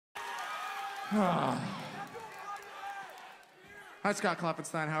Hi, Scott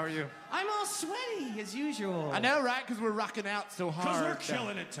Kloppenstein. How are you? I'm all sweaty, as usual. I know, right? Because we're rocking out so hard. Because we're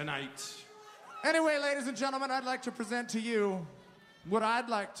killing it tonight. Anyway, ladies and gentlemen, I'd like to present to you what I'd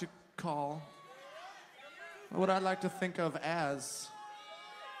like to call, what I'd like to think of as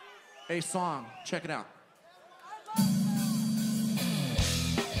a song. Check it out.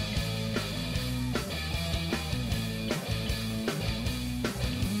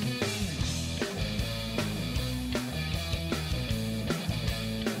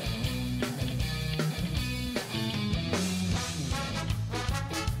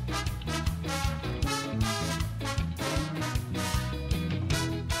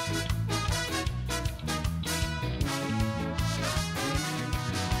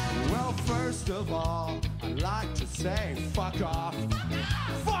 First of all, I'd like to say fuck off.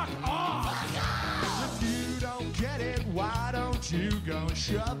 Fuck off! Fuck off! If you don't get it, why don't you go and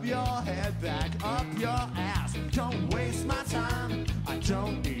shove your head back up your ass? Don't waste my time, I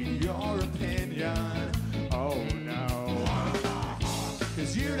don't need your opinion. Oh no.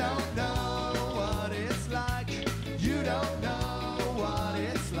 Cause you don't know what it's like. You don't know what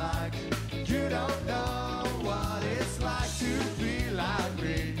it's like. You don't know what it's like to be like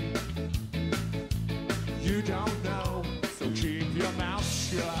me. You don't know, so keep your mouth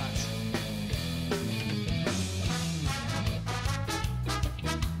shut.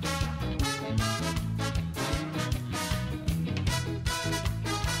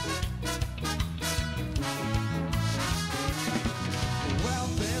 Well,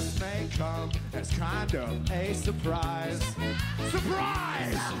 this may come as kind of a surprise.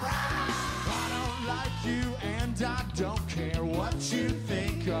 Surprise! I don't like you and I don't care what you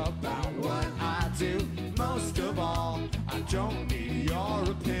think about what I do. Most of all, I don't need your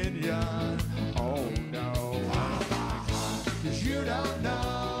opinion. Oh no. Cause you don't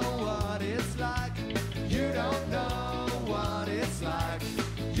know what it's like. You don't know what it's like.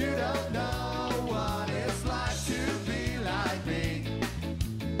 You don't know what it's like to be like me.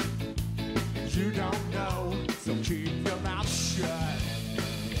 You don't know, so keep your mouth shut.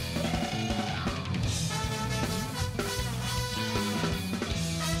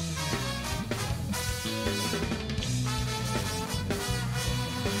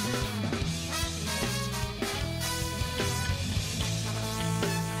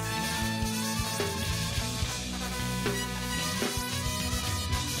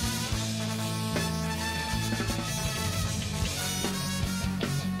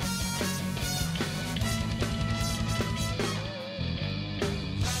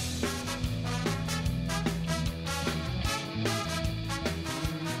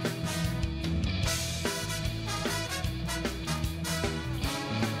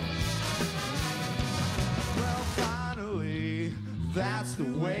 That's the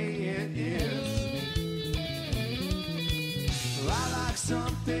way it is. I like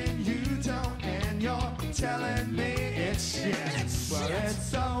something you don't, and you're telling me it's shit. Well,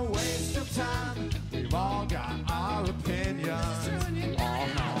 it's a waste of time. We've all got our opinions. Oh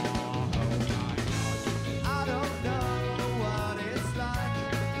no, I don't know what it's like.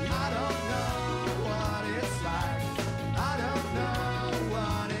 I don't know what it's like. I don't know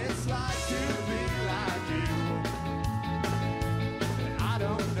what it's like to be like you. I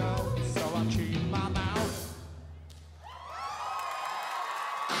don't know, so I'll keep my mouth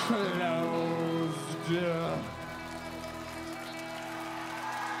closed.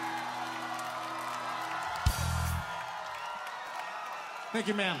 Thank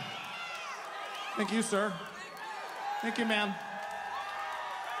you, ma'am. Thank you, sir. Thank you, ma'am.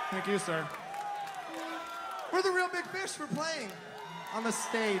 Thank you, sir. We're the Real Big Fish for playing on the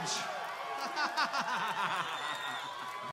stage.